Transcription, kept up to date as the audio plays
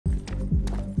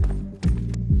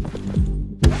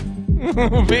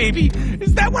Oh, baby,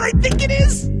 is that what I think it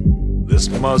is? This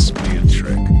must be a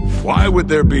trick. Why would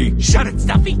there be? Shut it,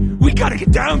 Stuffy. We gotta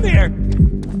get down there.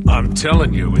 I'm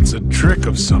telling you, it's a trick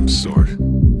of some sort.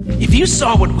 If you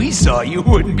saw what we saw, you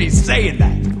wouldn't be saying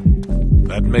that.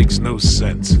 That makes no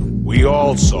sense. We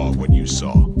all saw what you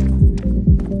saw.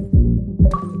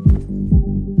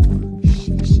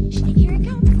 Here it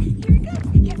comes. Here it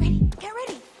comes. Get ready. Get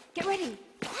ready. Get ready.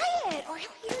 Quiet, or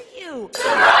he'll hear you.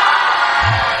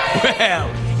 Well,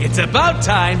 it's about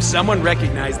time someone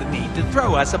recognized the need to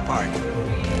throw us a party.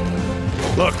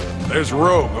 Look, there's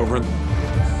Rogue over in...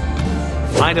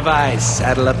 Mind if I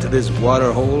saddle up to this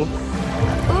water hole? Ooh,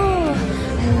 I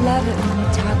love it when you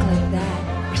talk like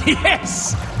that.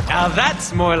 Yes! Now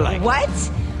that's more like... What?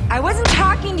 I wasn't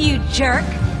talking to you, jerk.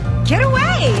 Get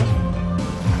away!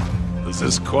 Does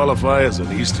this qualify as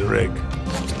an Easter egg?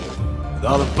 With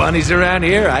all the bunnies around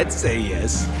here, I'd say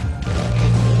yes.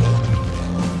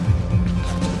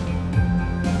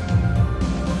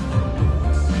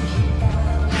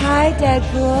 Hi,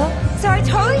 Deadpool. So I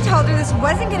totally told her this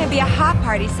wasn't going to be a hot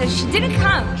party, so she didn't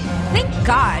come. Thank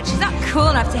God, she's not cool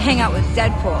enough to hang out with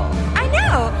Deadpool. I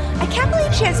know. I can't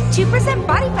believe she has 2%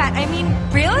 body fat. I mean,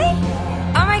 really?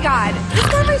 Oh my God, this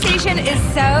conversation is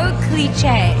so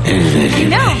cliche. I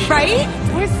know, right?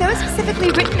 We're so specifically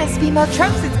written as female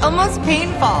tropes, it's almost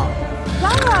painful.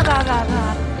 Blah, blah, blah, blah,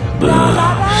 blah. Blah,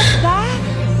 blah, blah, blah.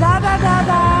 Blah, blah, blah,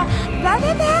 blah. Blah,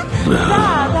 blah, blah.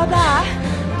 Blah, blah, blah.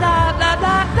 Blah, blah,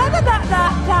 blah, blah, blah, blah,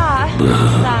 blah,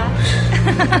 blah.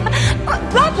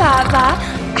 Blah, blah, blah. Blah, blah.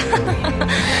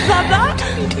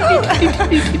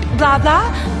 Blah, blah.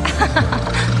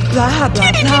 Blah, blah,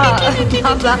 blah.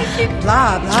 Blah, blah.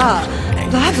 Blah, blah.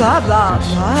 Blah, blah, blah,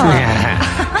 blah.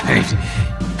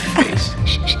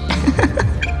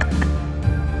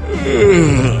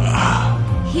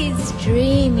 He's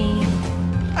dreamy.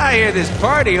 I hear this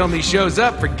party only shows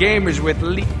up for gamers with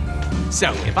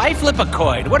So, if I flip a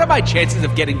coin, what are my chances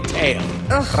of getting tailed?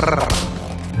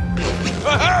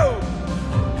 Whoa!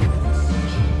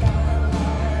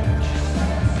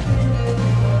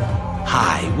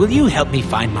 Hi, will you help me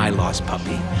find my lost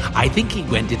puppy? I think he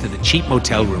went into the cheap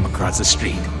motel room across the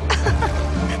street.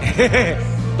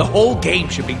 The whole game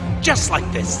should be just like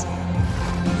this.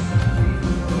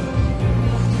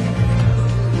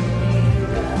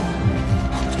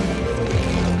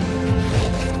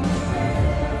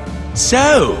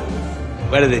 So,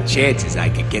 what are the chances I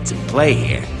could get some play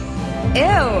here?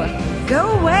 Ew, go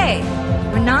away.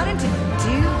 We're not into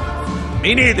dudes.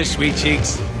 Me neither, sweet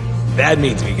cheeks. That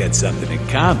means we got something in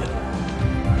common.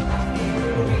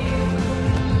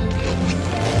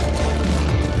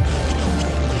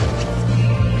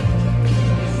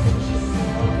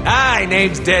 Hi,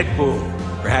 name's Deadpool.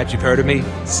 Perhaps you've heard of me?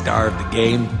 Star of the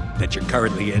game that you're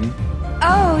currently in.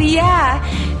 Oh, yeah.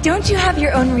 Don't you have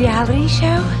your own reality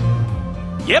show?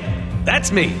 Yep,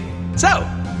 that's me. So,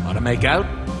 wanna make out?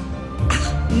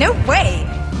 No way.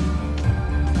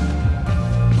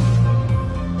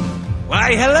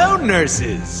 Why, hello,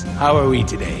 nurses. How are we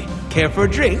today? Care for a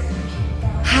drink?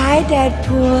 Hi,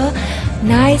 Deadpool.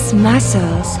 Nice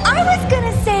muscles. I was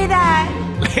gonna say that.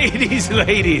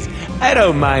 Ladies, I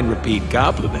don't mind repeat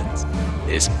compliments.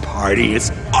 This party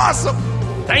is awesome.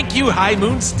 Thank you, High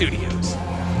Moon Studios.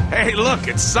 Hey, look,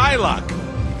 it's Psylocke.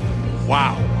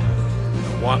 Wow.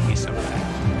 I want me some of that.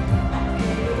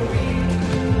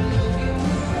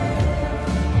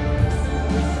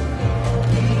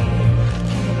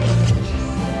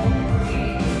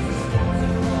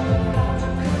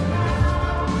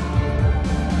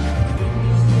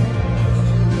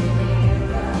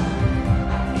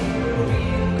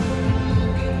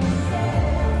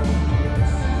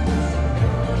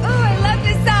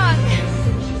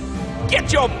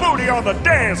 Get your booty on the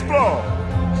dance floor!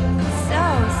 So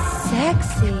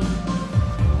sexy.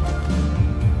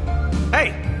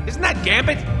 Hey, isn't that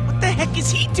Gambit? What the heck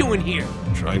is he doing here?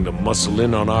 Trying to muscle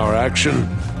in on our action?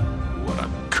 What a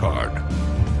card.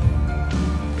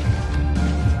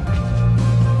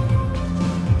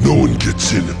 No one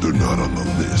gets in if they're not on the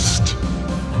list.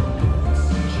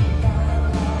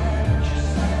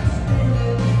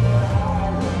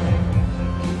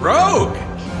 Rogue!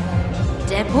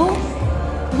 Deadpool?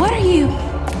 What are you?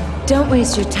 Don't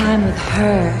waste your time with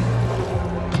her.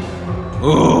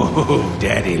 Ooh,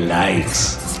 Daddy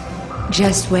likes.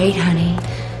 Just wait, honey.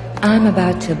 I'm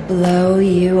about to blow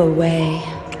you away.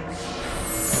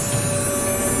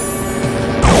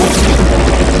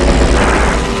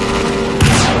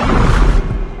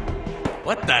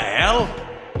 What the hell?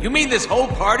 You mean this whole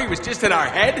party was just in our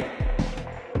head?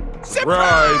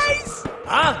 Surprise!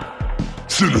 Huh?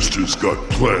 Sinister's got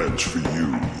plans for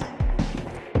you.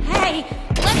 Hey,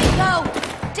 let me go.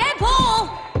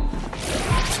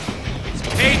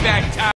 payback time.